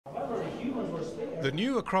The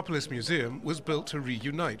new Acropolis Museum was built to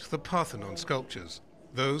reunite the Parthenon sculptures,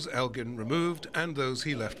 those Elgin removed and those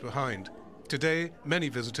he left behind. Today, many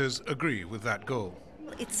visitors agree with that goal.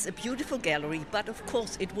 It's a beautiful gallery, but of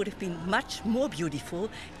course it would have been much more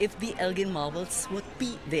beautiful if the Elgin marbles would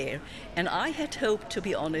be there. And I had hoped, to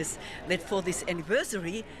be honest, that for this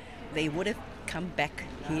anniversary they would have come back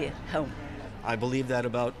here home. I believe that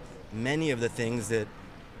about many of the things that,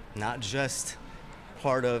 not just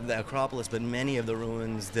part of the Acropolis, but many of the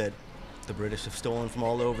ruins that the British have stolen from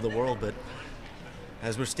all over the world. But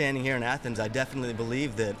as we're standing here in Athens, I definitely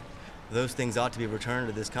believe that those things ought to be returned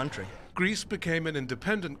to this country. Greece became an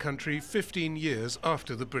independent country 15 years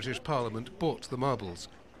after the British Parliament bought the marbles.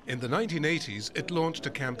 In the 1980s, it launched a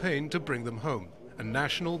campaign to bring them home, a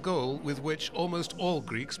national goal with which almost all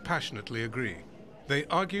Greeks passionately agree. They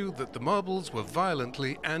argue that the marbles were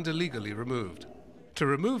violently and illegally removed. To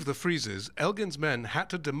remove the friezes, Elgin's men had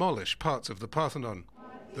to demolish parts of the Parthenon.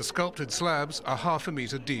 The sculpted slabs are half a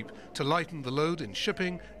meter deep. To lighten the load in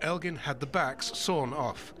shipping, Elgin had the backs sawn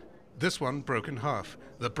off. This one broke in half.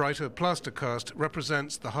 The brighter plaster cast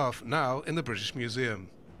represents the half now in the British Museum.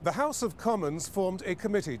 The House of Commons formed a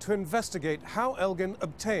committee to investigate how Elgin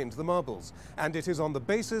obtained the marbles, and it is on the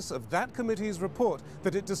basis of that committee's report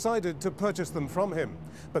that it decided to purchase them from him.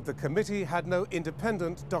 But the committee had no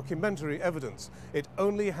independent documentary evidence. It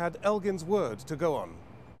only had Elgin's word to go on.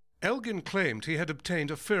 Elgin claimed he had obtained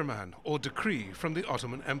a firman, or decree, from the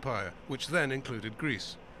Ottoman Empire, which then included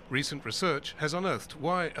Greece. Recent research has unearthed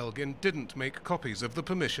why Elgin didn't make copies of the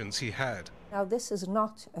permissions he had. Now, this is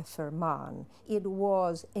not a firman. It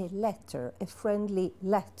was a letter, a friendly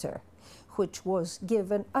letter, which was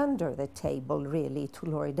given under the table, really, to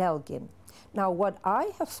Lord Elgin. Now, what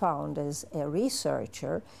I have found as a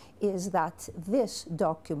researcher is that this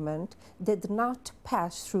document did not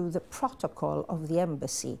pass through the protocol of the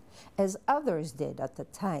embassy, as others did at the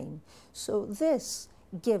time. So this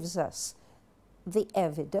gives us the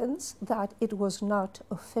evidence that it was not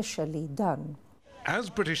officially done. As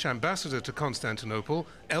British ambassador to Constantinople,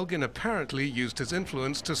 Elgin apparently used his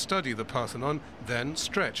influence to study the Parthenon, then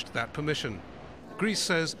stretched that permission. Greece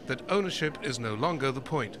says that ownership is no longer the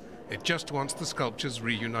point. It just wants the sculptures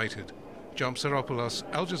reunited. Psaropoulos,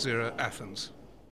 Al Jazeera, Athens.